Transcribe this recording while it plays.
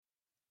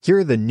Here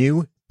are the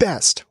new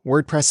best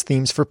WordPress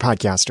themes for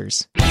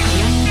podcasters.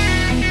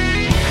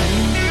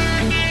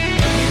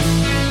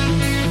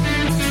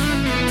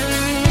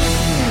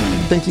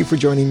 Thank you for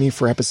joining me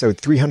for episode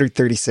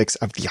 336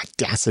 of the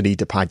Audacity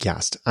to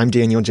Podcast. I'm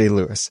Daniel J.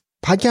 Lewis.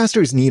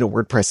 Podcasters need a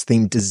WordPress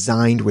theme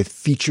designed with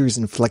features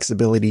and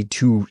flexibility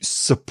to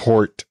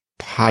support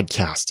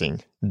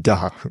podcasting.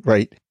 Duh,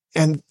 right?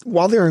 And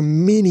while there are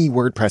many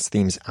WordPress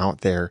themes out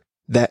there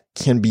that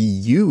can be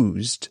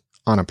used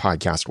on a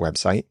podcast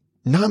website,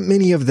 not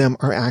many of them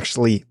are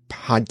actually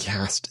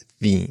podcast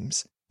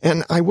themes.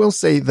 And I will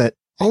say that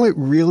all it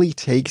really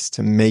takes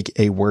to make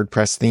a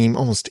WordPress theme,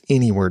 almost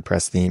any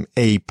WordPress theme,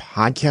 a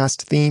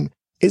podcast theme,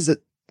 is a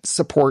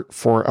support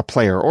for a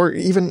player, or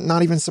even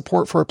not even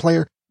support for a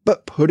player,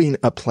 but putting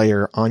a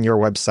player on your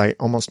website,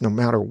 almost no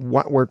matter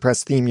what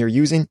WordPress theme you're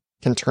using,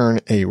 can turn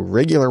a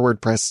regular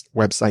WordPress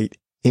website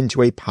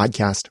into a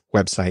podcast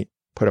website.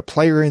 Put a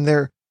player in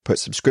there, put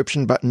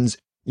subscription buttons,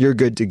 you're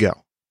good to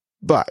go.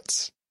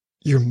 But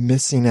you're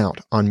missing out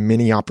on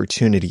many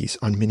opportunities,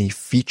 on many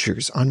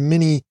features, on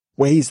many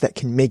ways that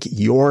can make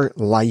your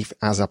life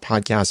as a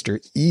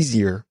podcaster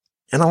easier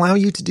and allow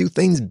you to do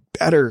things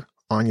better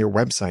on your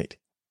website.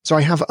 So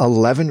I have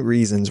 11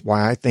 reasons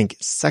why I think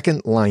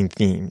SecondLine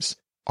Themes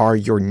are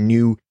your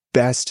new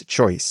best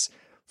choice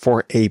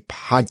for a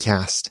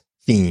podcast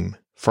theme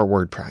for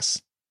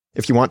WordPress.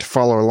 If you want to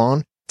follow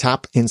along,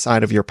 tap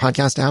inside of your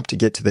podcast app to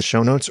get to the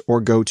show notes,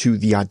 or go to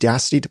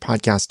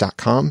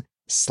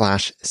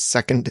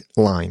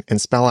theaudacitytopodcast.com/secondline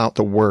and spell out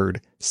the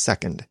word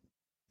second.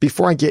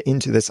 Before I get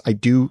into this, I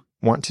do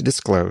want to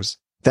disclose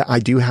that I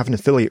do have an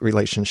affiliate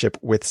relationship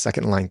with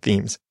SecondLine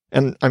Themes.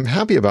 And I'm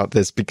happy about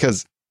this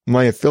because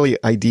my affiliate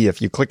ID,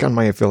 if you click on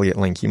my affiliate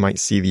link, you might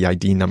see the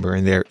ID number,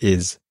 and there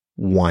is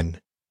 1.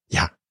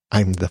 Yeah,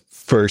 I'm the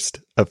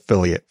first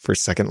affiliate for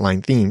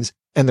SecondLine Themes.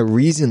 And the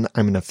reason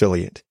I'm an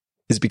affiliate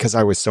is because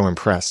I was so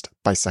impressed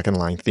by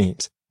SecondLine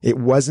Themes. It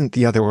wasn't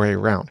the other way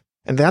around.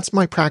 And that's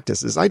my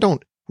practice, is I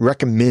don't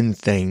recommend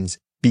things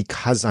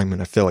because I'm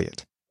an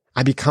affiliate.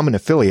 I become an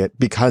affiliate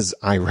because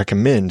I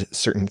recommend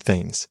certain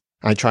things.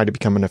 I try to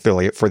become an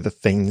affiliate for the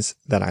things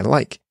that I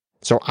like.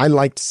 So I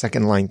liked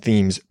SecondLine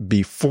Themes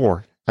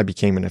before I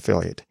became an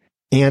affiliate.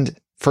 And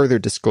further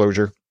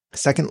disclosure,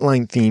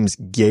 SecondLine Themes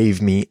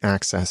gave me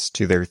access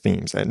to their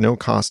themes at no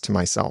cost to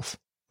myself,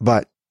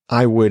 but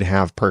I would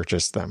have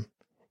purchased them.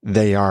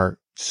 They are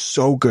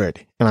so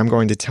good. And I'm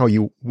going to tell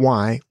you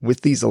why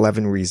with these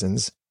 11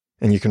 reasons.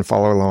 And you can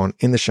follow along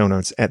in the show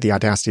notes at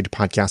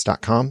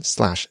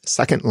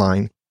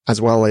theaudacitytopodcast.com/secondline, as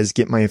well as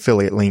get my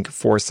affiliate link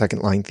for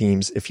SecondLine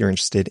Themes if you're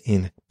interested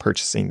in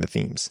purchasing the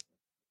themes.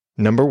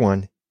 Number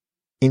 1,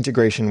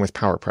 integration with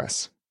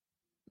PowerPress.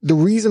 The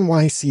reason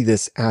why I see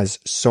this as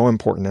so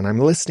important, and I'm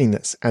listing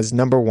this as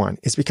number 1,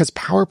 is because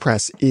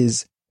PowerPress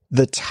is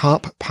the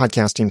top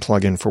podcasting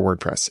plugin for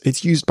WordPress.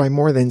 It's used by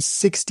more than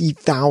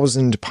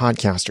 60,000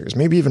 podcasters,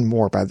 maybe even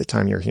more by the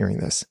time you're hearing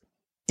this.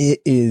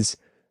 It is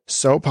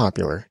so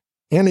popular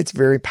and it's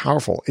very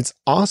powerful. It's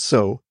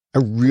also a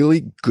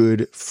really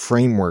good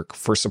framework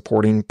for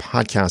supporting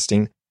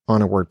podcasting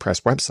on a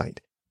WordPress website.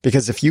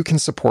 Because if you can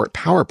support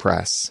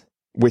PowerPress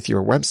with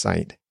your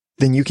website,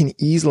 then you can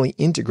easily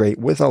integrate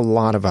with a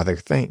lot of other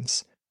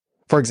things.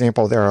 For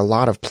example, there are a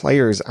lot of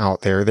players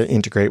out there that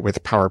integrate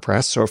with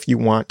PowerPress. So if you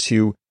want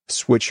to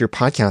switch your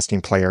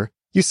podcasting player,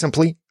 you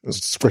simply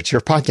switch your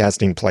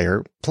podcasting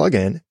player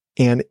plugin,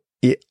 and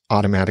it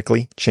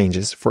automatically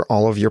changes for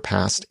all of your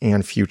past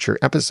and future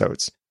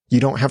episodes. You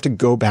don't have to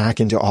go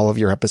back into all of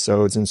your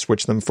episodes and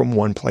switch them from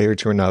one player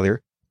to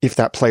another. If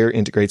that player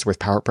integrates with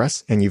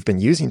PowerPress and you've been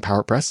using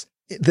PowerPress,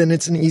 then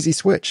it's an easy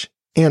switch.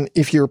 And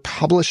if you're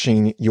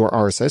publishing your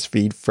RSS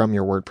feed from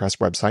your WordPress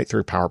website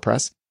through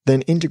PowerPress,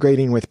 then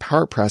integrating with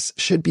PowerPress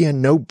should be a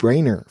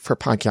no-brainer for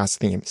podcast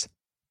themes.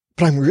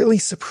 But I'm really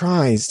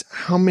surprised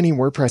how many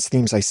WordPress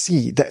themes I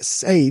see that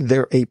say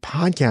they're a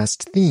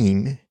podcast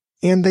theme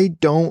and they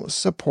don't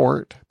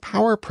support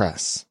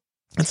PowerPress.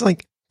 It's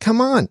like, come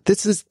on,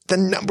 this is the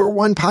number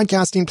 1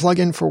 podcasting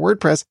plugin for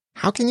WordPress.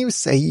 How can you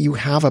say you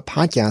have a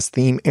podcast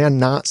theme and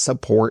not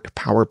support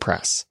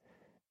PowerPress?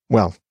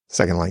 Well,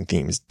 SecondLine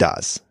Themes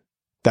does.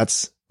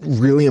 That's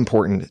really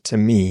important to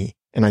me,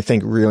 and I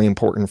think really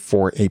important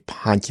for a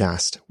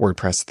podcast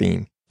WordPress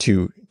theme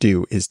to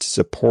do, is to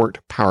support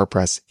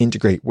PowerPress,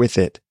 integrate with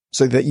it,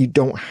 so that you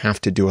don't have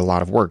to do a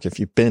lot of work.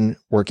 If you've been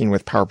working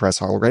with PowerPress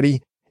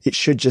already, it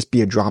should just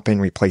be a drop-in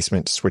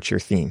replacement to switch your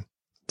theme.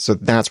 So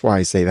that's why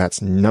I say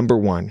that's number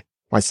 1,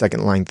 why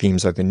SecondLine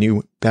Themes are the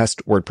new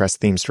best WordPress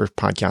themes for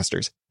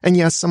podcasters. And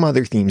yes, some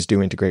other themes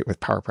do integrate with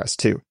PowerPress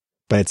too,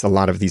 but it's a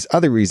lot of these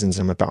other reasons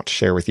I'm about to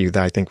share with you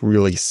that I think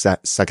really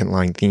set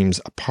SecondLine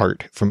Themes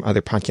apart from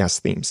other podcast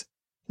themes.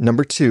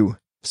 Number 2,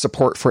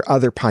 support for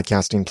other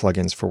podcasting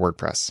plugins for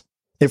WordPress.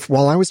 If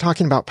while I was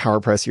talking about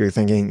PowerPress, you're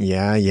thinking,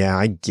 yeah,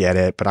 I get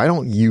it, but I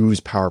don't use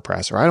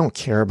PowerPress, or I don't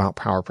care about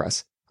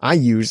PowerPress. I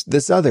use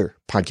this other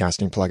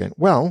podcasting plugin.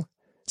 Well,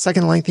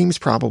 SecondLine Themes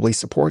probably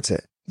supports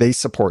it. They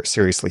support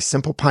Seriously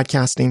Simple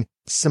Podcasting,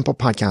 Simple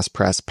Podcast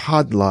Press,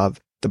 Podlove,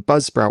 the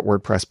Buzzsprout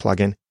WordPress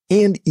plugin,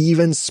 and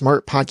even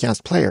Smart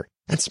Podcast Player.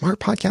 And Smart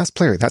Podcast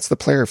Player, that's the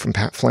player from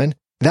Pat Flynn,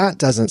 that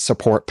doesn't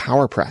support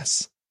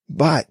PowerPress.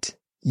 But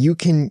you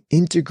can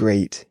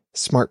integrate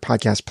Smart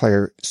Podcast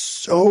Player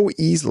so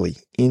easily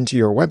into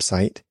your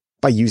website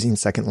by using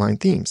SecondLine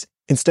Themes.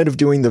 Instead of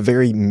doing the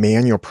very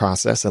manual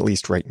process, at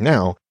least right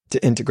now,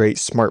 to integrate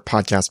Smart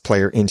Podcast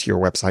Player into your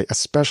website,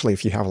 especially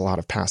if you have a lot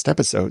of past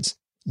episodes,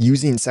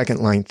 using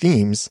SecondLine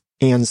Themes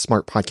and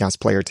Smart Podcast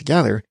Player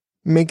together,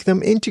 make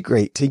them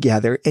integrate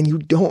together and you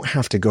don't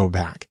have to go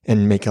back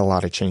and make a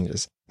lot of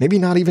changes. Maybe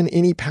not even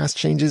any past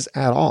changes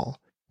at all.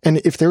 And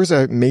if there's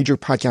a major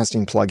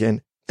podcasting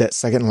plugin that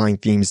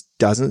SecondLine Themes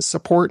doesn't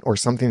support or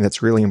something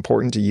that's really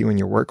important to you in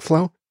your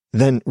workflow,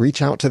 then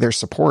reach out to their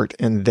support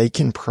and they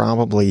can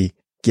probably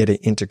get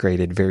it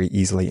integrated very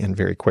easily and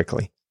very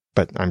quickly.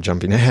 But I'm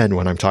jumping ahead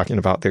when I'm talking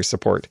about their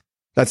support.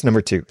 That's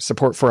number 2,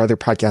 support for other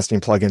podcasting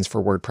plugins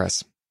for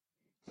WordPress.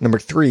 Number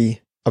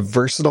 3, a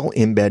versatile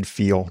embed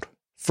field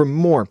for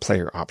more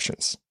player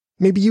options.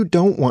 Maybe you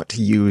don't want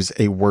to use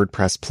a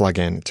WordPress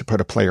plugin to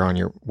put a player on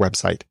your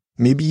website.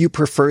 Maybe you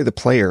prefer the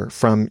player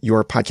from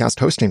your podcast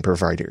hosting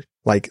provider,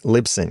 like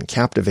Libsyn,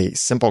 Captivate,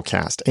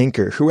 Simplecast,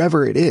 Anchor,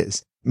 whoever it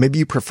is. Maybe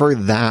you prefer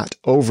that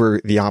over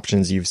the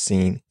options you've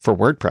seen for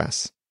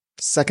WordPress.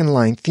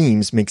 SecondLine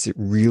Themes makes it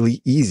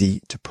really easy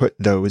to put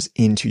those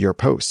into your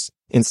posts.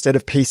 Instead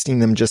of pasting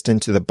them just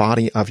into the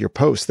body of your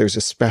post, there's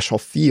a special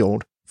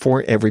field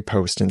for every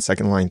post in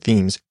SecondLine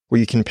Themes where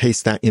you can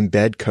paste that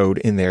embed code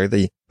in there,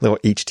 the little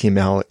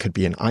HTML. It could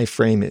be an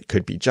iframe, it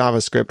could be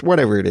JavaScript,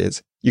 whatever it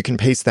is. You can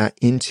paste that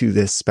into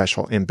this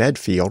special embed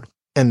field,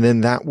 and then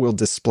that will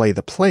display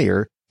the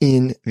player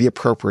in the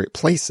appropriate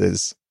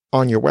places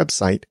on your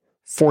website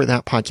for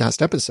that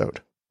podcast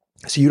episode.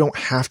 So you don't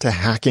have to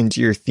hack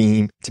into your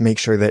theme to make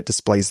sure that it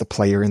displays the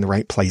player in the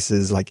right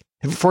places. Like,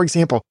 for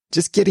example,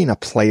 just getting a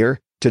player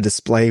to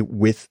display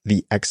with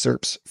the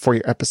excerpts for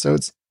your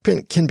episodes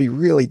can be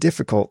really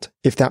difficult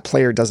if that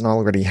player doesn't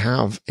already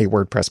have a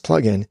WordPress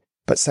plugin,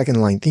 but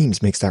SecondLine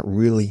Themes makes that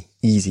really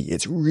easy.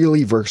 It's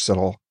really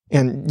versatile.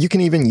 And you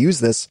can even use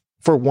this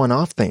for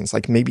one-off things.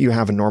 Like maybe you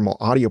have a normal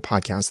audio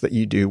podcast that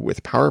you do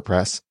with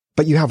PowerPress,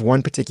 but you have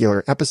one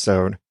particular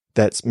episode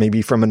that's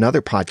maybe from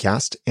another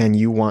podcast and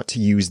you want to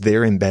use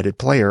their embedded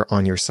player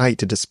on your site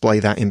to display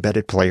that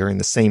embedded player in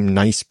the same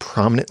nice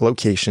prominent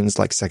locations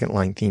like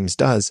SecondLine Themes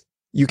does.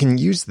 You can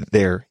use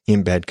their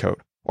embed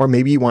code. Or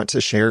maybe you want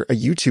to share a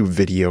YouTube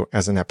video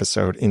as an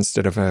episode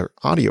instead of an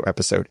audio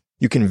episode.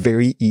 You can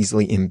very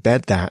easily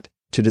embed that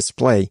to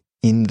display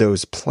in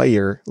those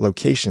player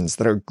locations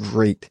that are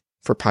great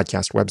for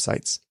podcast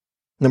websites.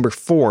 Number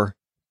 4,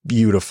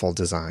 beautiful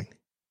design.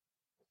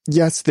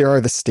 Yes, there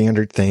are the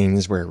standard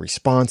things where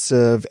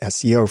responsive,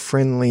 SEO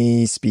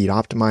friendly, speed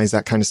optimized,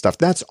 that kind of stuff.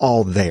 That's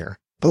all there.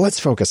 But let's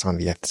focus on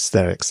the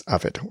aesthetics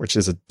of it, which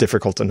is a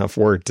difficult enough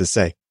word to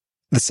say.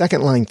 The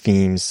SecondLine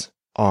Themes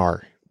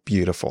are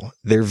beautiful.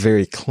 They're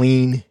very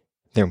clean.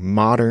 They're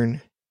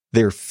modern.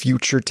 They're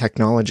future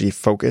technology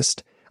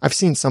focused. I've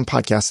seen some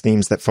podcast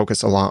themes that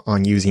focus a lot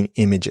on using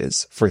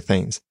images for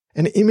things.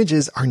 And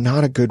images are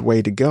not a good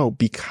way to go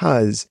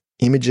because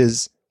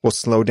images will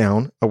slow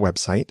down a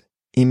website.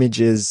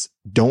 Images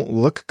don't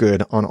look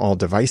good on all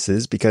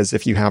devices because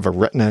if you have a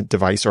Retina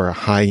device or a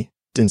high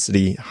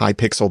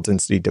pixel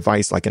density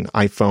device like an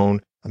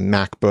iPhone, a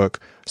MacBook,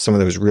 some of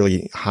those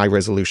really high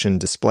resolution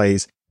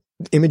displays,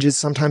 images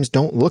sometimes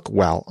don't look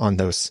well on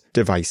those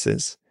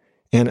devices.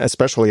 And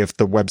especially if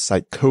the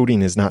website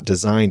coding is not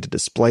designed to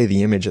display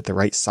the image at the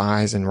right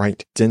size and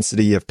right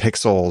density of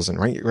pixels and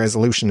right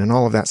resolution and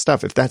all of that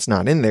stuff. If that's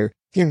not in there,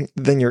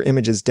 then your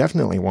images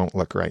definitely won't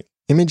look right.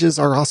 Images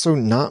are also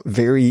not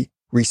very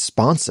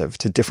responsive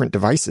to different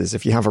devices.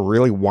 If you have a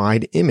really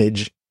wide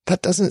image,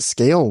 that doesn't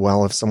scale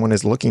well if someone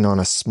is looking on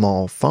a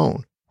small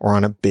phone or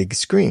on a big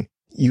screen.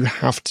 You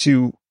have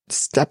to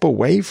step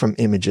away from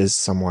images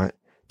somewhat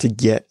to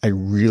get a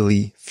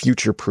really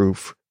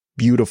future-proof,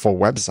 beautiful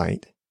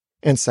website.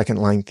 And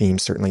SecondLine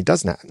Themes certainly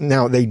does that.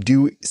 Now, they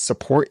do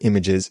support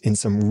images in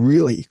some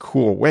really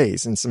cool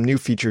ways and some new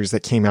features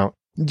that came out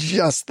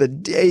just the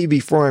day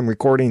before I'm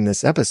recording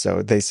this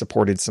episode. They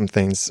supported some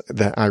things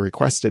that I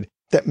requested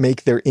that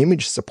make their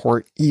image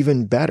support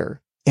even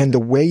better. And the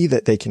way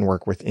that they can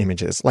work with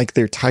images, like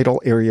their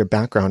title area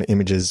background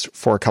images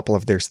for a couple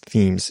of their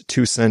themes,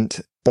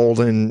 Tucent,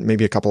 Bolden,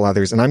 maybe a couple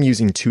others. And I'm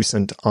using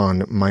Tucent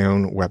on my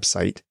own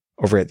website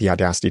over at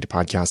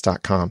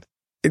theaudacitytopodcast.com.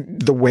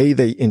 The way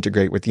they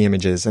integrate with the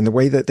images and the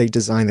way that they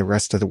design the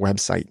rest of the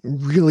website,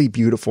 really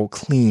beautiful,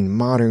 clean,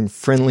 modern,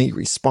 friendly,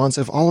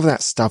 responsive, all of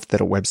that stuff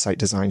that a website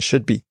design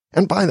should be.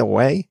 And by the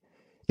way,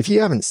 if you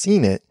haven't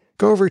seen it,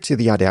 go over to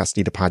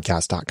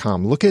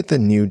theaudacitytopodcast.com. Look at the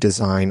new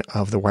design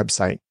of the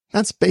website.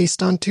 That's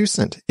based on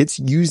Tucent. It's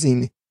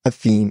using a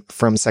theme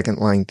from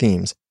SecondLine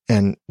Themes.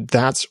 And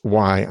that's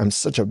why I'm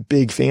such a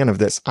big fan of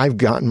this. I've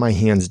gotten my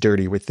hands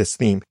dirty with this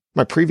theme.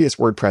 My previous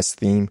WordPress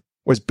theme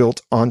was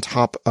built on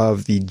top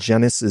of the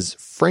Genesis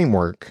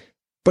framework,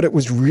 but it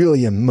was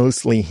really a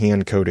mostly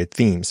hand-coded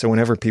theme. So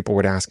whenever people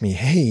would ask me,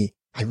 hey,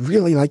 I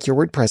really like your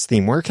WordPress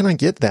theme, where can I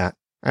get that?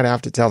 I'd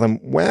have to tell them,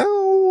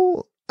 well,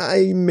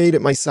 I made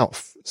it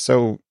myself.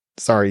 So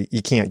sorry,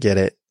 you can't get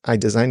it. I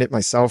designed it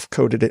myself,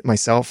 coded it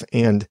myself,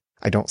 and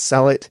I don't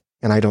sell it,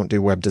 and I don't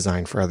do web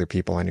design for other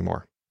people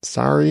anymore.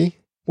 Sorry.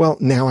 Well,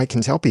 now I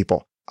can tell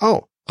people,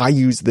 oh, I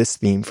use this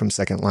theme from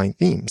SecondLine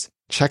Themes.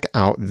 Check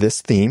out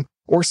this theme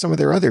or some of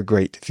their other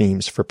great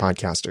themes for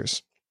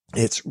podcasters.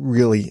 It's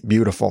really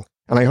beautiful.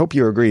 And I hope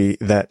you agree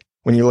that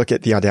when you look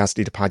at the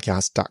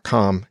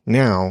audacitytopodcast.com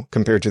now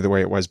compared to the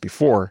way it was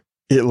before,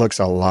 it looks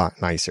a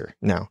lot nicer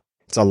now.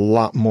 It's a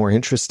lot more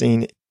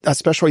interesting,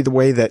 especially the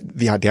way that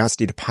the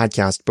Audacity to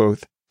Podcast,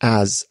 both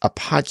as a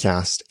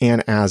podcast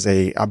and as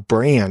a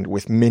brand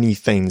with many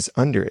things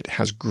under it,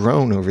 has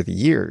grown over the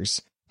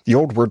years. The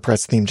old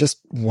WordPress theme just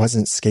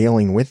wasn't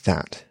scaling with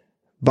that.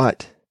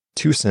 But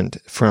Tucent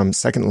from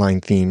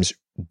SecondLine Themes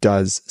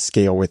does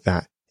scale with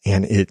that,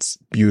 and it's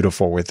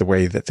beautiful with the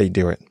way that they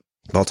do it.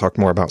 I'll talk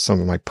more about some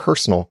of my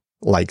personal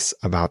likes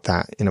about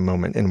that in a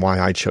moment and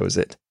why I chose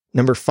it.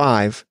 Number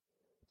 5,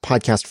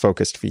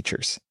 podcast-focused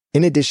features.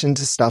 In addition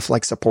to stuff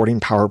like supporting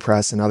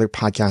PowerPress and other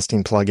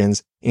podcasting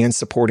plugins and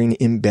supporting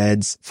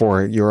embeds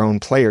for your own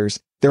players,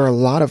 there are a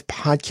lot of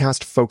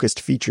podcast-focused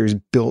features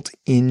built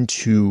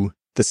into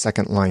the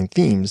SecondLine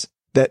Themes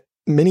that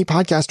many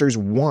podcasters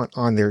want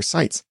on their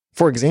sites.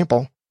 For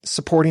example,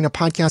 supporting a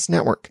podcast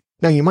network.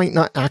 Now, you might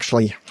not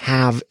actually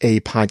have a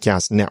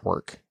podcast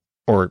network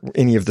or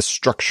any of the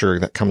structure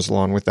that comes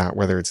along with that,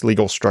 whether it's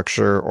legal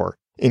structure or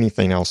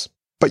anything else,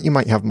 but you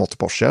might have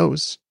multiple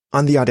shows.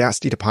 On the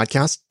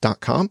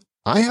audacitytopodcast.com,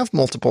 I have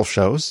multiple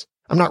shows.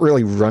 I'm not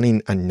really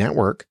running a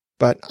network,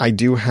 but I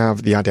do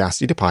have the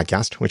Audacity to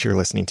Podcast, which you're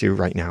listening to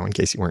right now in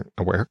case you weren't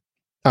aware.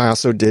 I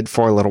also did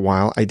for a little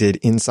while, I did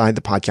Inside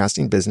the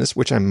Podcasting Business,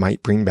 which I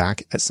might bring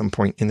back at some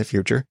point in the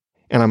future.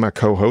 And I'm a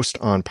co-host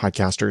on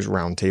Podcasters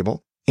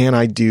Roundtable. And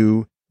I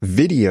do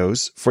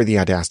videos for the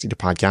Audacity to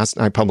Podcast.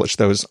 I publish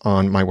those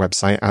on my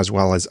website as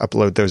well as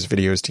upload those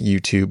videos to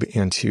YouTube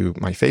and to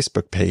my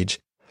Facebook page.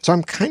 So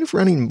I'm kind of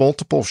running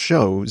multiple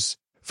shows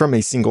from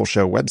a single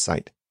show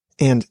website.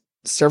 And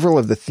several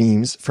of the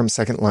themes from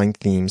SecondLine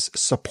Themes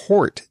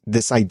support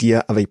this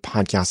idea of a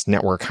podcast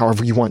network,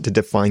 however you want to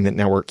define that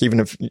network, even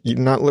if you're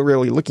not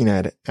really looking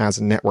at it as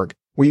a network,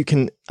 where you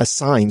can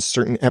assign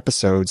certain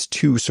episodes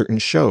to certain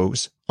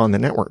shows on the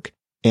network,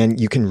 and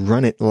you can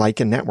run it like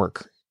a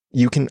network.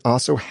 You can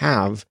also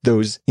have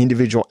those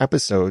individual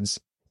episodes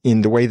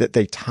in the way that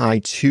they tie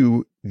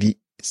to the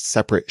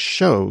separate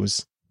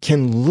shows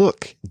can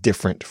look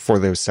different for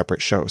those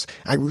separate shows.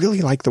 I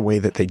really like the way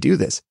that they do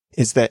this,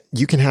 is that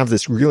you can have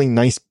this really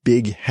nice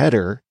big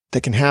header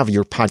that can have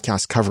your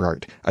podcast cover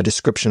art, a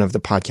description of the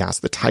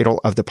podcast, the title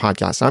of the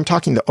podcast. I'm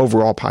talking the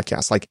overall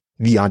podcast, like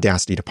the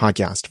Audacity to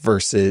Podcast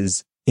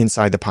versus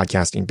Inside the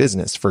Podcasting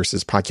Business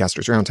versus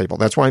Podcasters Roundtable.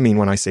 That's what I mean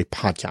when I say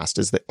podcast,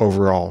 is the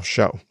overall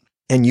show.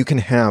 And you can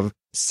have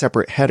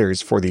separate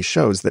headers for these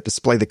shows that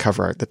display the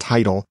cover art, the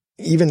title,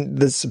 even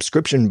the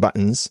subscription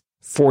buttons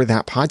for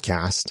that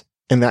podcast.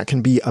 And that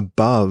can be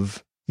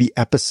above the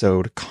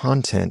episode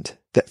content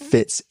that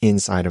fits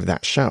inside of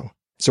that show.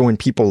 So when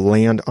people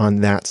land on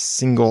that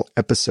single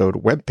episode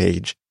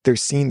webpage, they're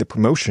seeing the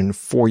promotion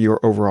for your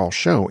overall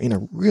show in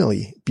a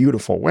really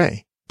beautiful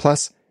way.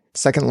 Plus,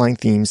 SecondLine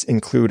Themes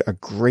include a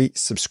great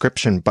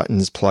subscription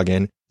buttons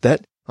plugin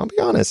that, I'll be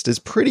honest, is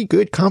pretty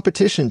good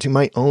competition to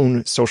my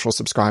own social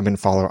subscribe and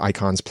follow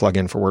icons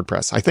plugin for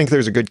WordPress. I think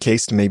there's a good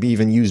case to maybe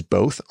even use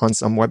both on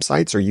some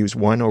websites or use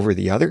one over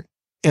the other.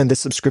 And the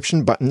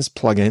subscription buttons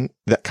plugin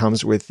that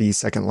comes with the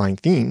SecondLine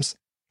Themes,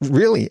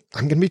 really,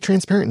 I'm going to be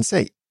transparent and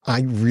say,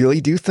 I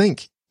really do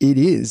think it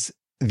is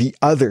the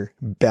other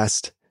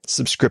best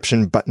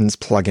subscription buttons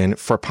plugin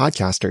for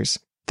podcasters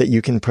that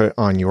you can put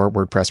on your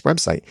WordPress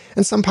website.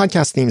 And some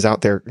podcast themes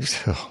out there,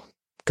 oh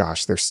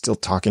gosh, they're still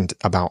talking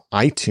about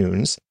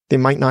iTunes. They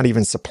might not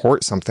even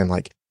support something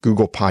like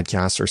Google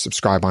Podcasts or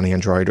Subscribe on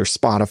Android or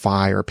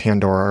Spotify or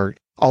Pandora, or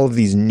all of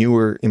these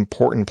newer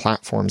important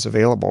platforms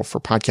available for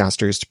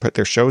podcasters to put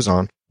their shows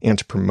on and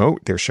to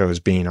promote their shows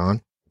being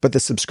on. But the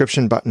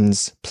subscription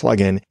buttons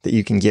plugin that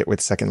you can get with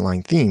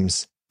SecondLine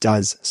Themes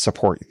does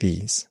support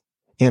these.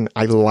 And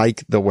I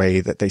like the way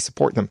that they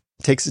support them.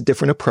 It takes a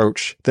different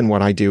approach than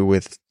what I do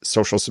with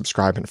social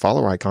subscribe and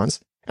follow icons.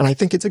 And I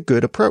think it's a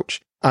good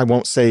approach. I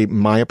won't say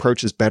my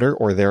approach is better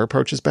or their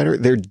approach is better.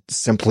 They're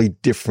simply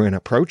different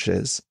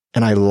approaches.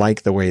 And I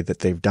like the way that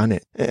they've done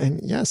it. And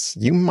yes,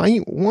 you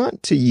might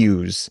want to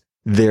use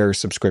their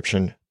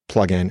subscription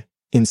plugin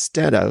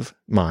instead of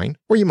mine,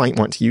 or you might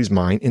want to use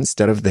mine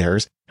instead of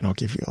theirs. And I'll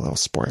give you a little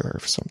spoiler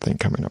of something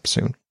coming up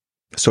soon.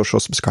 Social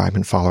subscribe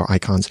and follow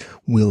icons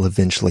will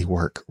eventually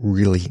work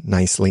really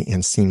nicely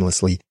and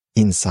seamlessly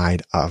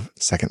inside of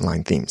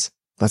SecondLine Themes.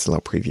 That's a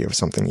little preview of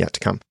something yet to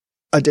come.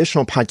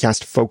 Additional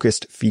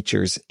podcast-focused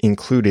features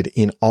included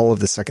in all of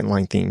the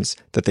SecondLine themes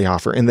that they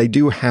offer, and they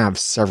do have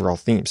several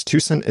themes.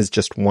 Tucent is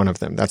just one of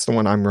them. That's the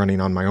one I'm running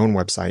on my own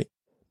website,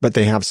 but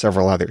they have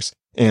several others,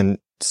 and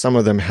some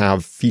of them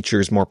have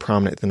features more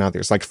prominent than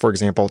others. Like, for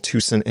example,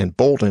 Tucent and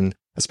Bolden,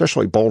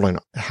 especially Bolden,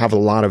 have a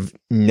lot of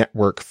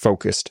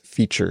network-focused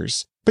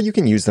features, but you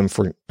can use them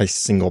for a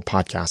single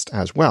podcast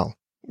as well.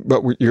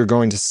 but you're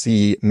going to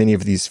see many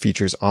of these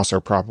features also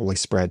probably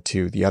spread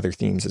to the other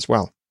themes as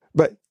well.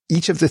 But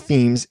each of the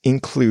themes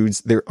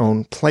includes their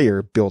own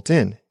player built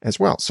in as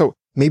well. So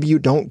maybe you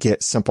don't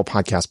get Simple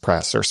Podcast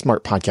Press or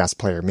Smart Podcast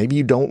Player. Maybe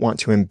you don't want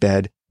to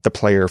embed the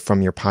player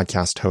from your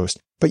podcast host,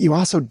 but you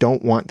also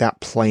don't want that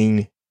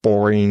plain,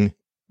 boring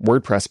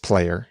WordPress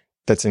player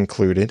that's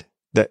included,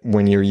 that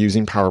when you're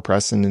using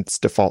PowerPress and its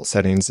default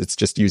settings, it's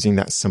just using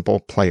that simple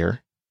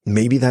player.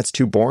 Maybe that's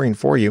too boring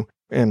for you,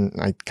 and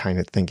I kind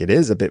of think it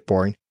is a bit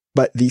boring,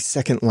 but these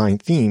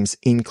SecondLine themes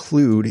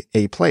include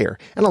a player.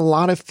 And a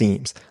lot of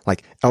themes,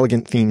 like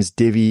Elegant Themes,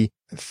 Divi,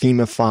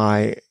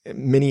 Themify,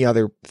 many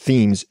other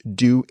themes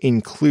do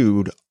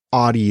include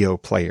audio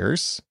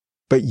players,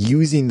 but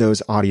using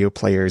those audio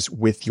players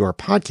with your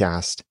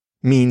podcast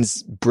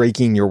means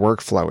breaking your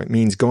workflow. It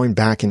means going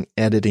back and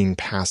editing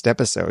past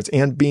episodes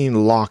and being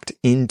locked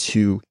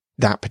into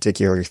that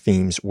particular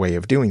theme's way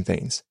of doing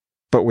things.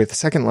 But with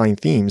SecondLine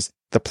Themes,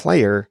 the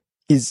player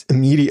is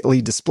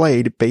immediately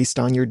displayed based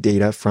on your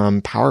data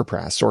from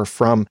PowerPress or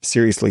from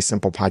Seriously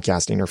Simple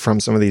Podcasting or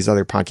from some of these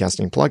other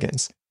podcasting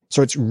plugins.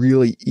 So it's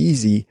really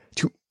easy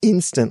to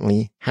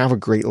instantly have a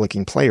great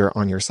looking player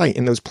on your site.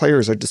 And those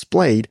players are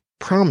displayed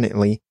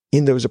prominently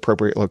in those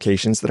appropriate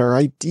locations that are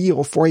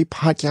ideal for a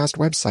podcast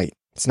website.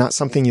 It's not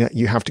something that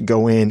you have to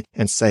go in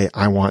and say,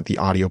 I want the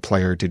audio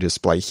player to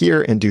display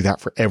here and do that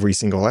for every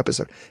single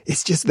episode.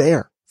 It's just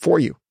there for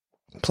you.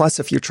 Plus,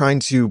 if you're trying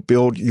to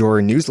build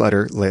your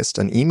newsletter list,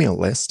 an email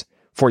list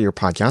for your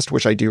podcast,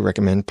 which I do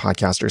recommend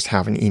podcasters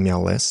have an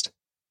email list,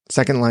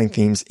 SecondLine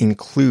Themes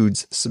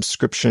includes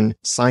subscription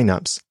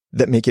signups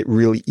that make it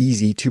really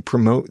easy to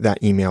promote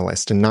that email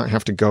list and not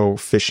have to go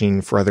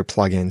fishing for other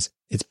plugins.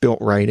 It's built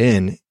right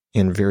in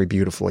and very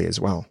beautifully as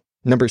well.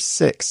 Number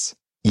 6,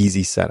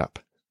 easy setup.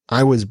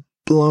 I was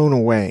blown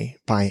away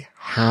by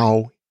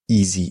how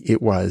easy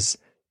it was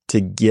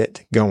to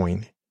get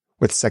going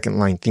with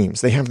SecondLine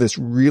Themes. They have this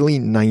really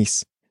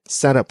nice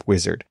setup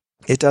wizard.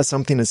 It does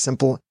something as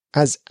simple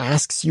as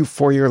asks you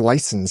for your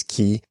license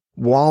key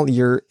while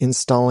you're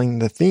installing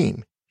the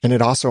theme. And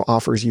it also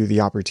offers you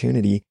the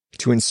opportunity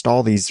to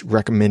install these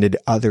recommended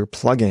other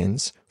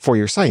plugins for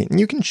your site. And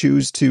you can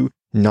choose to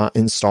not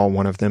install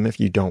one of them if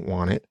you don't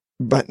want it.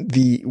 But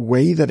the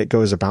way that it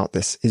goes about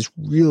this is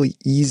really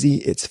easy.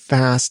 It's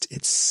fast.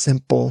 It's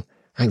simple.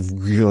 I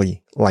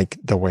really like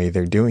the way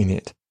they're doing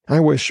it. I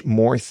wish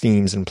more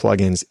themes and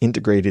plugins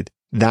integrated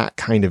that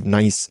kind of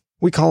nice,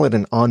 we call it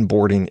an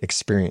onboarding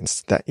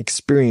experience, that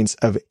experience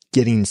of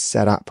getting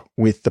set up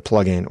with the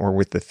plugin or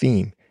with the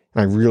theme.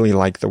 And I really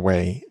like the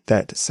way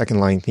that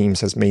SecondLine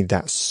Themes has made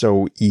that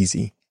so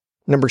easy.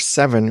 Number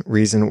 7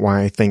 reason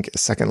why I think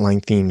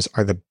SecondLine Themes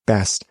are the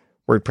best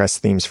WordPress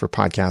themes for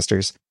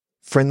podcasters: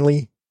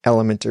 friendly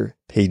Elementor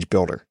page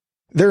builder.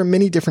 There are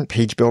many different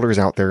page builders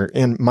out there,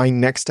 and my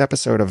next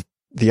episode of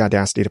the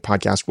Audacity to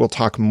Podcast will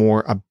talk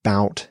more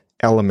about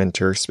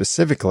Elementor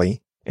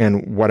specifically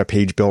and what a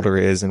page builder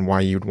is and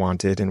why you'd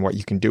want it and what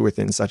you can do with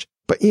it and such.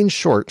 But in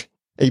short,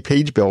 a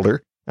page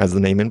builder, as the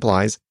name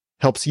implies,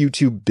 helps you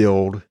to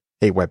build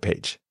a web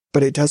page.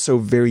 But it does so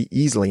very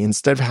easily.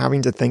 Instead of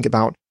having to think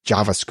about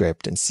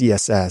JavaScript and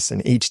CSS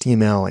and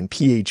HTML and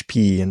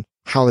PHP and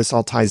how this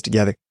all ties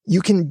together,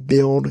 you can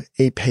build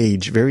a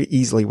page very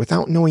easily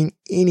without knowing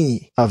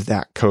any of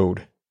that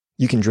code.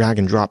 You can drag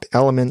and drop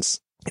elements.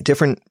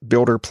 Different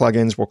builder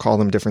plugins will call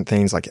them different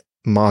things like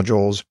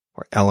modules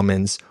or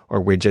elements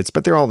or widgets,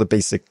 but they're all the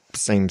basic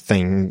same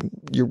thing.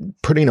 You're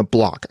putting a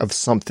block of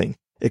something.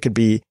 It could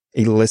be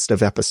a list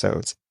of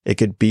episodes. It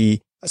could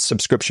be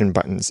subscription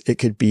buttons. It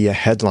could be a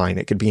headline.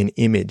 It could be an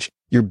image.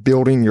 You're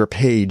building your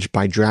page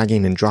by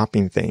dragging and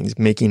dropping things,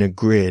 making a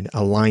grid,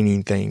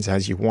 aligning things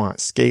as you want,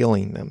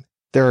 scaling them.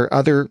 There are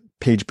other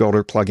page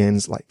builder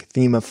plugins like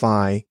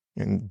Themify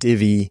and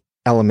Divi,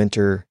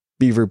 Elementor,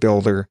 Beaver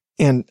Builder,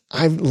 and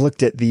I've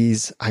looked at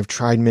these. I've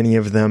tried many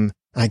of them.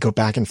 I go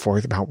back and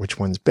forth about which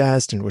one's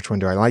best and which one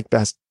do I like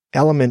best.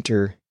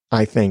 Elementor,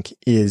 I think,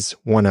 is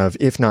one of,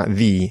 if not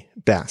the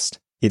best.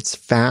 It's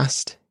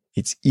fast.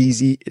 It's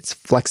easy. It's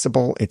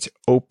flexible. It's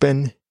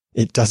open.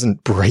 It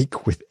doesn't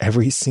break with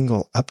every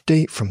single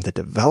update from the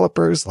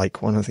developers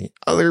like one of the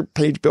other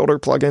page builder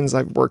plugins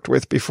I've worked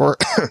with before.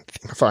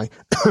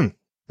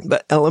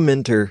 But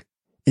Elementor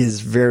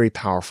is very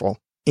powerful.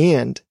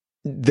 And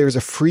there's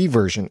a free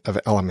version of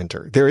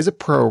Elementor. There is a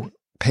pro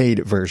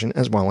paid version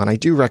as well, and I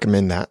do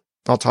recommend that.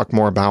 I'll talk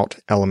more about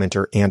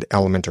Elementor and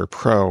Elementor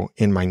Pro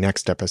in my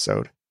next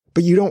episode.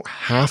 But you don't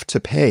have to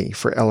pay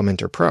for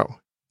Elementor Pro.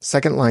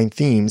 SecondLine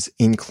Themes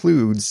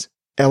includes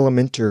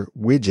Elementor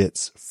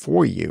widgets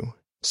for you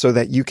so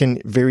that you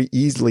can very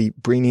easily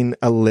bring in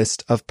a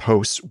list of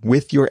posts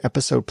with your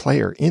episode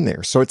player in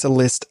there. So it's a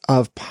list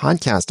of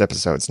podcast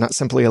episodes, not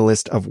simply a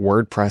list of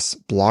WordPress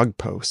blog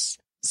posts.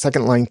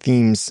 SecondLine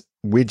Themes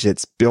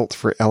widgets built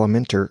for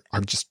Elementor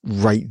are just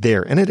right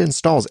there. And it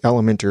installs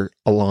Elementor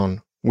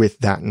along with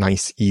that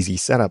nice, easy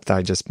setup that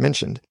I just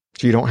mentioned.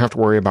 So you don't have to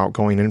worry about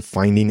going and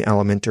finding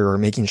Elementor or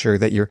making sure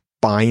that you're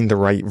buying the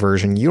right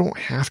version. You don't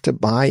have to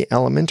buy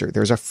Elementor.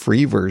 There's a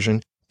free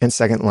version and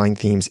SecondLine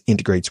Themes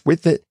integrates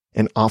with it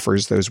and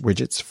offers those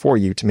widgets for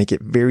you to make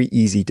it very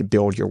easy to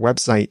build your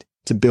website,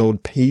 to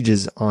build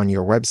pages on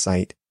your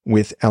website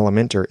with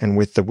Elementor and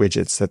with the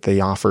widgets that they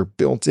offer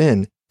built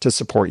in to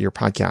support your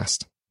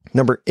podcast.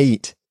 Number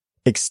 8,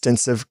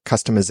 extensive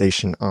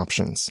customization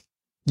options.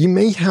 You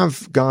may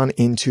have gone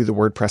into the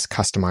WordPress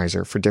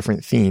customizer for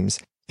different themes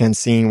and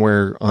seen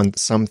where on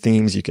some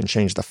themes you can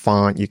change the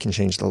font, you can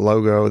change the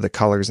logo, the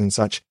colors and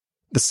such.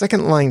 The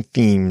SecondLine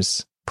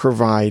Themes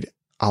provide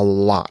a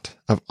lot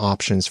of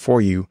options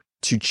for you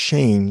to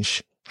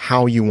change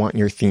how you want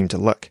your theme to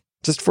look.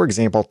 Just for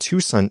example,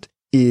 Toussaint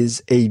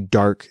is a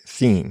dark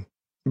theme,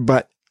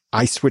 but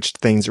I switched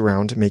things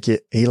around to make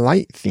it a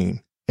light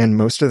theme. And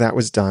most of that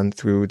was done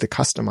through the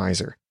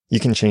customizer. You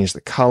can change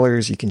the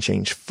colors, you can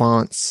change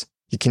fonts,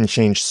 you can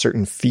change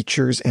certain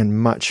features and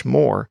much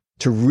more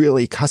to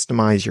really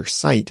customize your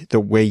site the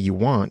way you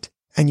want.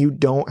 And you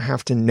don't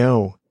have to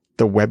know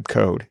the web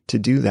code to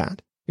do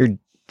that. You're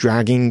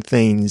dragging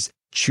things,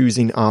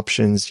 choosing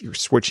options, you're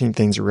switching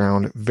things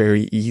around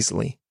very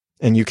easily.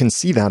 And you can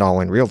see that all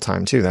in real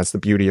time too. That's the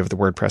beauty of the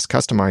WordPress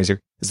customizer,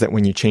 is that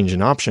when you change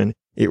an option,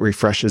 it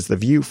refreshes the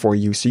view for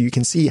you so you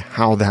can see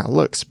how that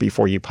looks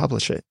before you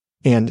publish it.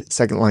 And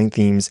SecondLine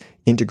Themes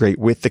integrate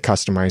with the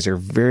customizer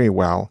very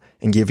well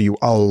and give you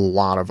a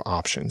lot of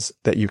options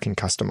that you can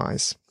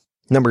customize.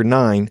 Number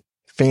 9,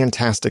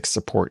 fantastic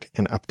support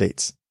and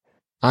updates.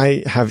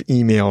 I have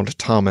emailed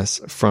Thomas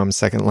from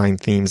SecondLine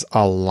Themes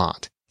a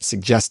lot,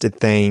 suggested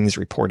things,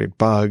 reported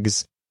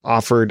bugs,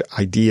 offered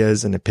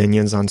ideas and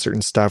opinions on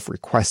certain stuff,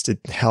 requested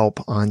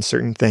help on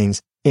certain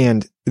things.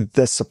 And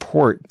the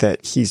support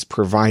that he's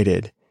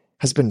provided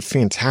has been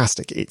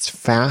fantastic. It's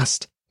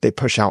fast. They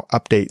push out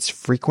updates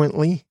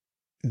frequently.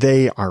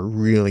 They are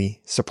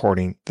really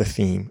supporting the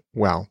theme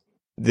well.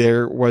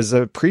 There was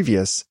a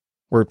previous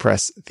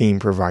WordPress theme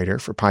provider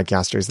for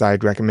podcasters that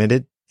I'd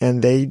recommended,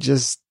 and they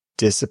just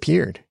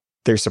disappeared.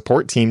 Their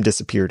support team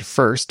disappeared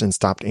first and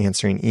stopped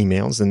answering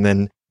emails, and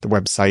then the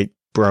website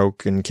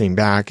broke and came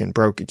back and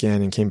broke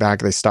again and came back.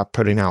 They stopped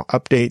putting out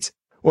updates.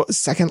 Well,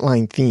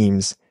 SecondLine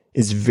Themes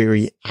is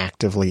very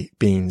actively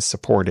being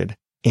supported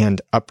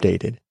and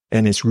updated,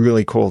 and it's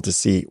really cool to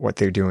see what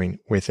they're doing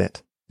with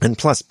it. And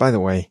plus, by the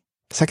way,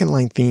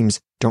 SecondLine Themes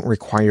don't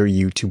require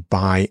you to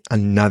buy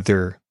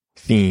another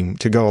theme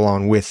to go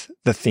along with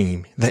the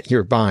theme that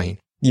you're buying.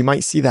 You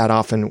might see that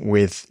often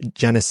with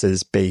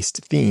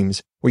Genesis-based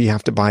themes where you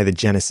have to buy the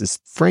Genesis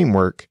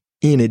framework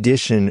in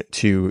addition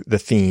to the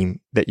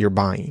theme that you're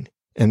buying.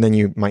 And then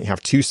you might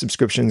have 2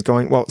 subscriptions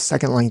going. Well,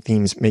 SecondLine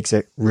Themes makes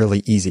it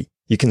really easy.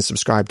 You can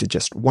subscribe to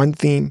just one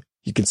theme.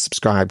 You can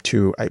subscribe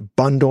to a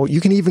bundle.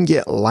 You can even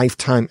get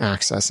lifetime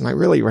access. And I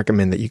really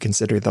recommend that you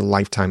consider the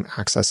lifetime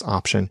access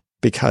option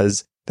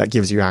because that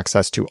gives you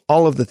access to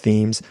all of the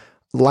themes,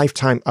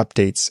 lifetime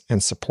updates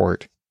and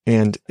support.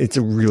 And it's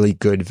a really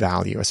good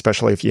value,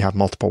 especially if you have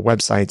multiple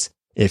websites.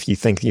 If you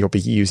think you'll be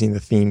using the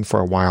theme for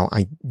a while,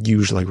 I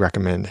usually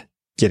recommend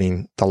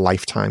getting the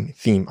lifetime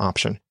theme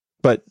option.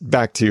 But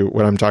back to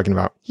what I'm talking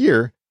about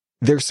here,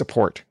 their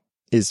support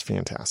is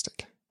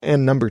fantastic.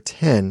 And number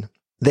 10,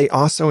 they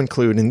also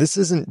include, and this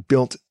isn't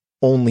built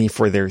only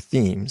for their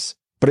themes,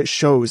 but it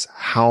shows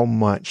how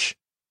much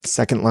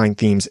SecondLine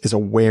Themes is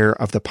aware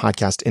of the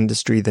podcast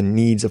industry, the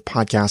needs of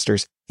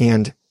podcasters,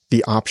 and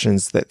the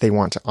options that they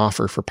want to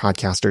offer for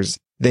podcasters.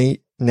 They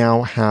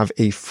now have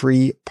a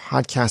free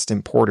podcast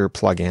importer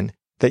plugin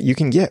that you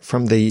can get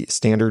from the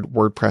standard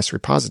WordPress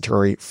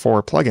repository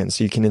for plugins.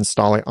 So you can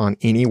install it on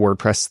any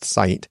WordPress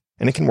site,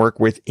 and it can work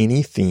with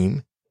any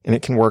theme, and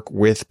it can work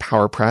with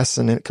PowerPress,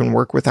 and it can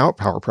work without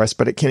PowerPress,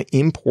 but it can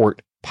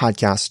import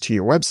podcasts to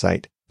your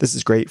website. This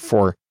is great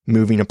for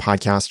moving a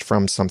podcast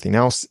from something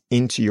else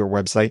into your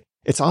website.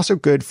 It's also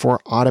good for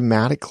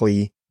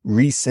automatically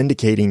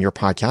re-syndicating your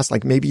podcast.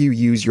 Like maybe you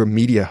use your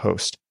media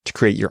host to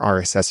create your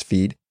RSS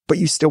feed, but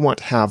you still want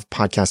to have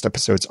podcast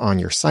episodes on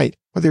your site.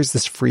 Well, there's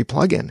this free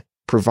plugin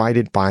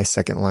provided by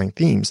SecondLine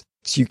Themes,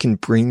 so you can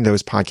bring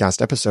those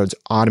podcast episodes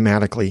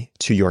automatically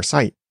to your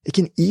site. It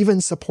can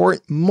even support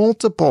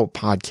multiple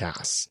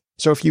podcasts.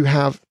 So if you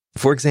have,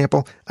 for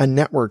example, a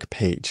network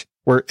page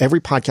where every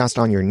podcast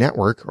on your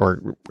network,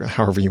 or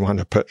however you want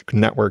to put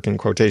network in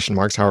quotation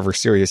marks, however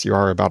serious you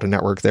are about a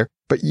network there,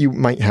 but you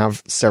might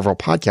have several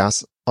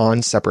podcasts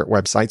on separate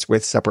websites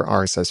with separate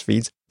RSS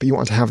feeds, but you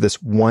want to have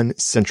this one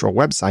central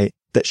website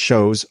that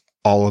shows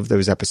all of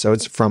those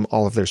episodes from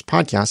all of those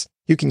podcasts.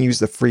 You can use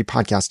the free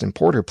podcast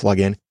importer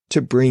plugin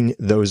to bring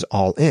those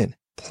all in.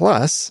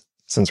 Plus,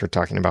 since we're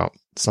talking about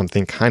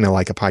something kind of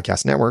like a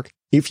podcast network,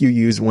 if you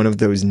use one of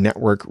those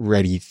network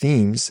ready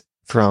themes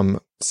from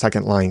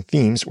SecondLine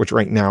Themes, which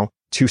right now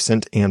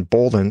Toussaint and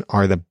Bolden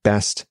are the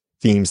best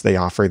themes they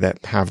offer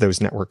that have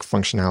those network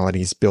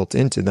functionalities built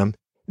into them,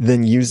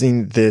 then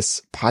using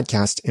this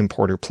podcast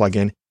importer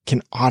plugin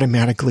can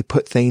automatically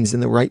put things in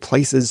the right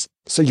places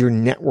so your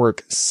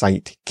network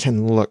site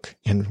can look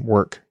and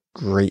work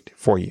great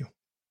for you.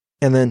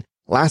 And then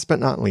last but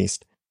not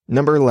least,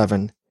 number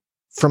 11,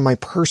 from my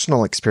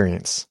personal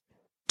experience,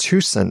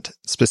 Toussaint,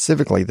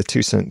 specifically the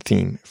Toussaint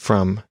theme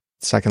from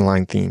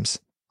SecondLine Themes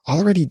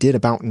already did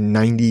about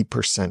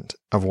 90%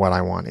 of what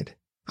I wanted.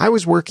 I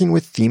was working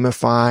with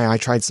Themify. I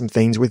tried some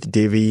things with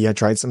Divi. I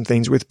tried some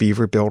things with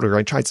Beaver Builder.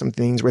 I tried some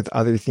things with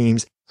other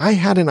themes. I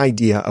had an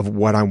idea of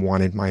what I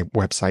wanted my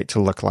website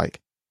to look like,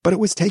 but it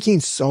was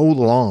taking so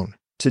long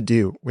to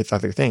do with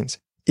other things.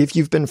 If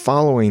you've been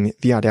following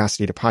the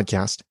Audacity to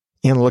Podcast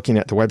and looking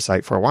at the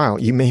website for a while,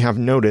 you may have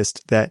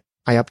noticed that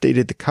I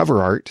updated the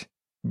cover art,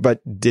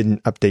 but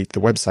didn't update the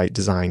website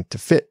design to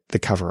fit the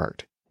cover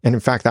art. And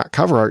in fact, that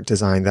cover art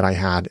design that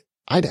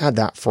I'd had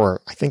that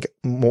for, I think,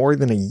 more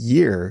than a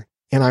year.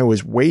 And I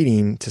was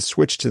waiting to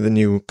switch to the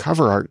new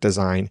cover art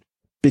design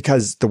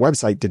because the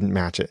website didn't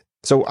match it.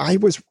 So I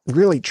was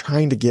really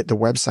trying to get the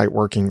website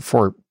working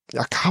for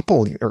a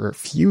couple or a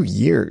few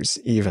years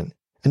even,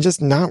 and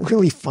just not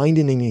really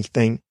finding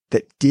anything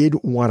that did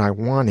what I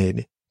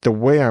wanted the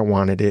way I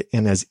wanted it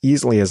and as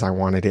easily as I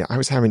wanted it. I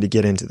was having to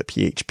get into the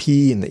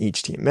PHP and the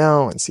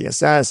HTML and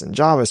CSS and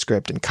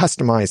JavaScript and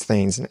customize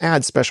things and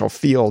add special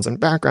fields and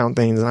background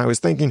things. And I was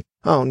thinking,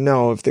 oh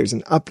no, if there's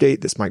an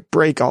update, this might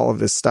break all of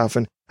this stuff.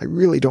 And I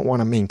really don't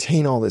want to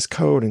maintain all this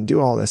code and do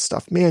all this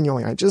stuff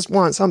manually. I just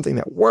want something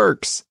that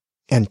works.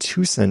 And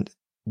TwoCent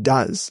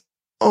does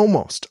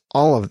almost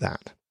all of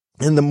that.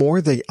 And the more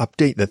they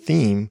update the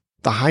theme,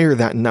 the higher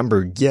that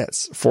number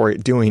gets for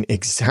it doing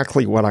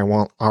exactly what I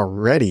want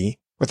already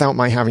without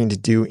my having to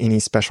do any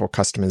special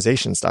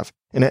customization stuff.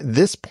 And at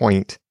this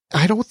point,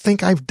 I don't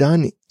think I've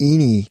done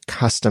any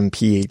custom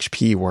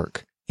PHP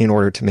work in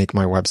order to make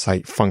my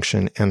website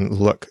function and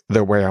look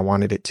the way I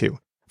wanted it to.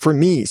 For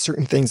me,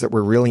 certain things that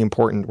were really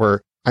important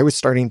were I was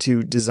starting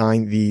to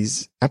design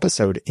these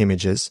episode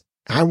images.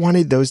 I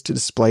wanted those to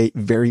display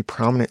very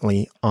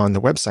prominently on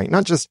the website,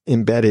 not just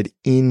embedded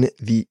in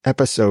the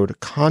episode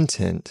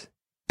content,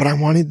 but I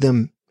wanted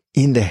them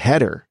in the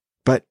header,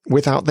 but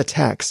without the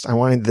text. I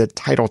wanted the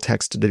title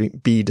text to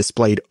be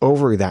displayed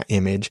over that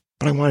image,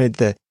 but I wanted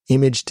the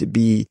image to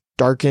be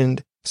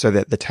darkened so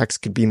that the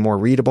text could be more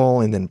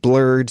readable, and then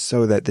blurred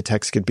so that the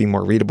text could be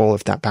more readable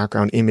if that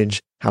background image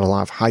had a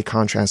lot of high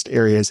contrast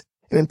areas.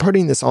 And in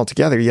putting this all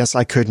together, yes,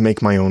 I could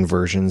make my own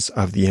versions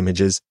of the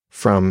images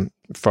from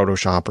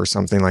Photoshop or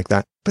something like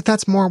that, but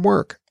that's more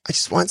work. I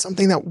just want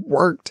something that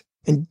worked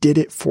and did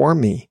it for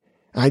me.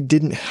 I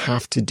didn't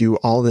have to do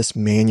all this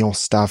manual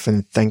stuff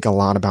and think a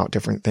lot about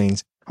different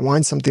things. I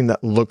wanted something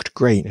that looked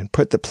great and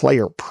put the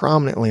player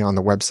prominently on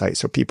the website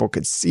so people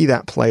could see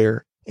that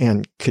player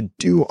and could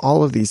do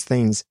all of these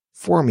things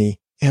for me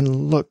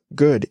and look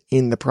good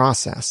in the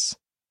process.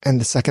 And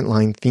the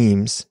SecondLine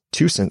Themes,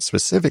 TwoCent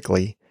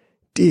specifically,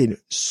 did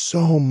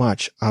so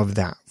much of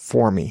that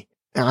for me.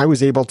 And I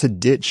was able to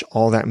ditch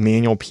all that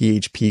manual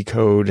PHP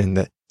code and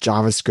the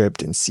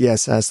JavaScript and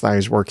CSS that I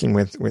was working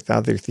with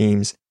other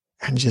themes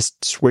and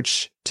just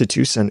switch to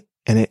TwoCent,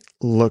 and it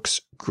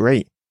looks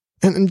great.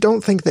 And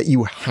don't think that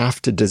you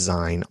have to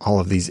design all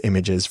of these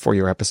images for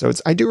your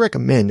episodes. I do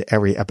recommend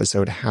every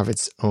episode have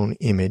its own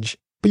image,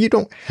 but you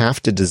don't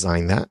have to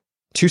design that.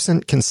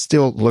 TwoCent can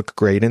still look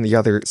great, and the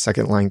other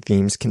SecondLine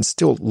themes can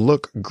still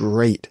look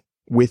great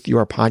with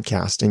your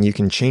podcast, and you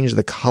can change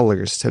the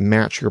colors to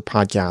match your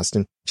podcast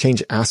and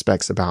change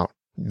aspects about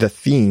the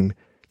theme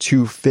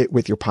to fit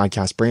with your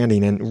podcast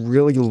branding and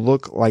really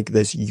look like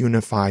this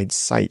unified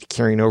site,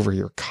 carrying over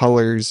your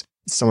colors,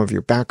 some of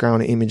your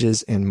background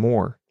images, and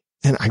more.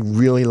 And I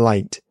really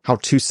liked how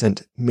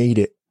TwoCent made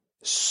it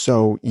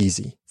so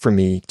easy for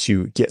me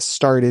to get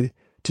started,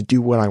 to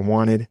do what I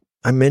wanted.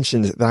 I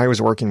mentioned that I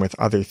was working with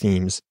other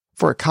themes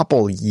for a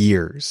couple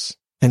years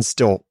and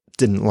still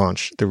didn't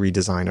launch the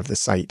redesign of the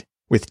site.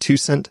 With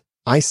TwoCent,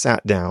 I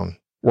sat down,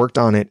 worked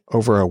on it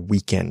over a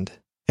weekend,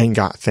 and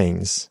got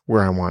things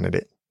where I wanted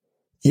it.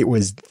 It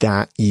was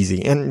that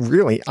easy. And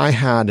really, I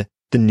had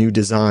the new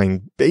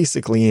design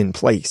basically in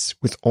place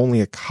with only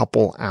a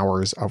couple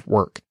hours of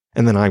work.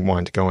 And then I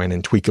wanted to go in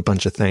and tweak a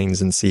bunch of things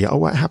and see, oh,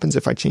 what happens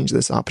if I change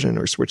this option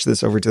or switch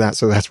this over to that?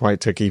 So that's why it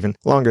took even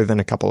longer than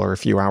a couple or a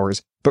few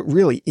hours. But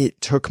really,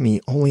 it took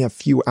me only a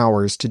few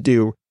hours to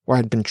do what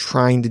I'd been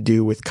trying to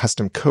do with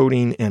custom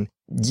coding and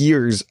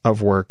years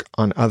of work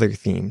on other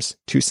themes.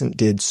 TwoCent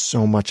did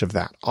so much of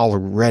that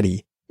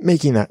already,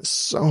 making that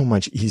so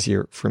much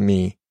easier for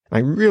me. I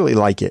really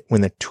like it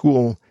when the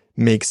tool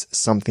makes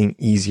something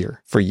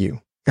easier for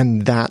you.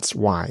 And that's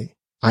why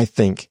I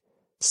think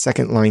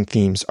SecondLine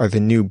Themes are the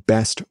new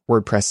best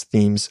WordPress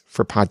themes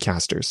for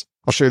podcasters.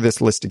 I'll share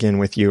this list again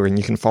with you, and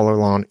you can follow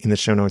along in the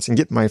show notes and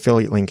get my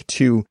affiliate link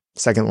to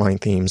SecondLine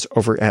Themes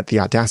over at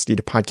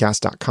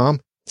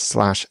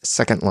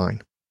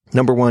theaudacitytopodcast.com/secondline.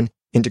 Number 1,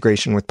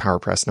 integration with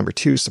PowerPress. Number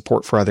 2,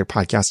 support for other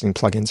podcasting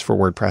plugins for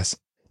WordPress.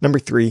 Number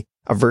 3,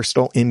 a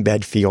versatile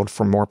embed field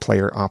for more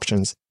player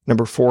options.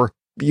 Number 4,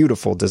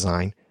 beautiful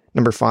design.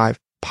 Number 5,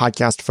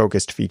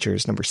 podcast-focused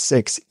features. Number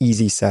 6,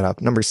 easy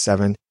setup. Number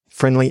 7,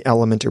 friendly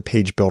Elementor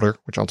page builder,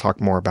 which I'll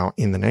talk more about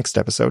in the next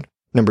episode.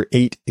 Number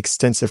 8,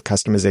 extensive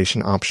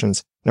customization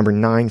options. Number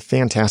 9,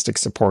 fantastic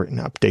support and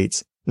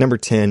updates. Number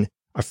 10,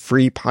 a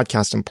free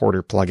podcast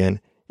importer plugin.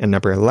 And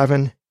number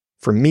 11,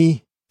 for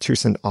me,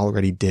 TwoCent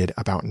already did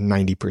about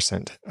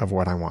 90% of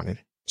what I wanted.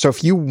 So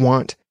if you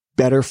want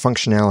better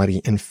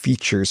functionality and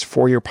features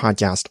for your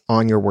podcast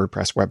on your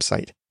WordPress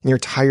website, and you're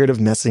tired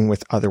of messing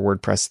with other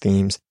WordPress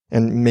themes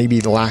and maybe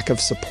the lack of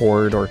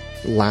support or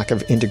lack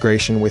of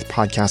integration with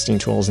podcasting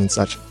tools and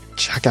such,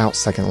 check out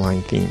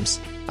SecondLine Themes.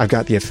 I've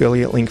got the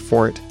affiliate link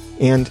for it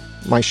and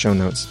my show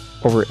notes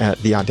over at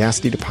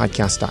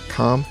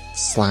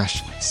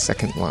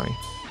theaudacitytopodcast.com/secondline.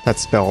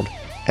 That's spelled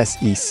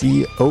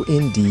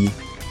SecondLine.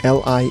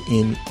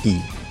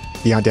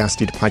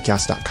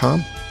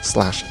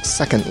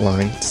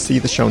 theaudacitytopodcast.com/secondline to see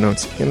the show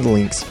notes and the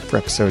links for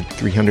episode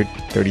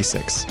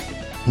 336.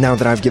 Now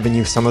that I've given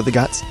you some of the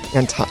guts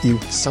and taught you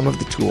some of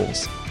the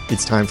tools,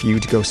 it's time for you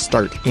to go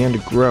start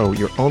and grow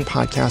your own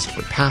podcast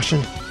for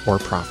passion or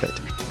profit.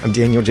 I'm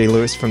Daniel J.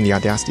 Lewis from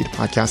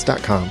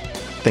theaudacitytopodcast.com.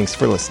 Thanks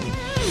for listening.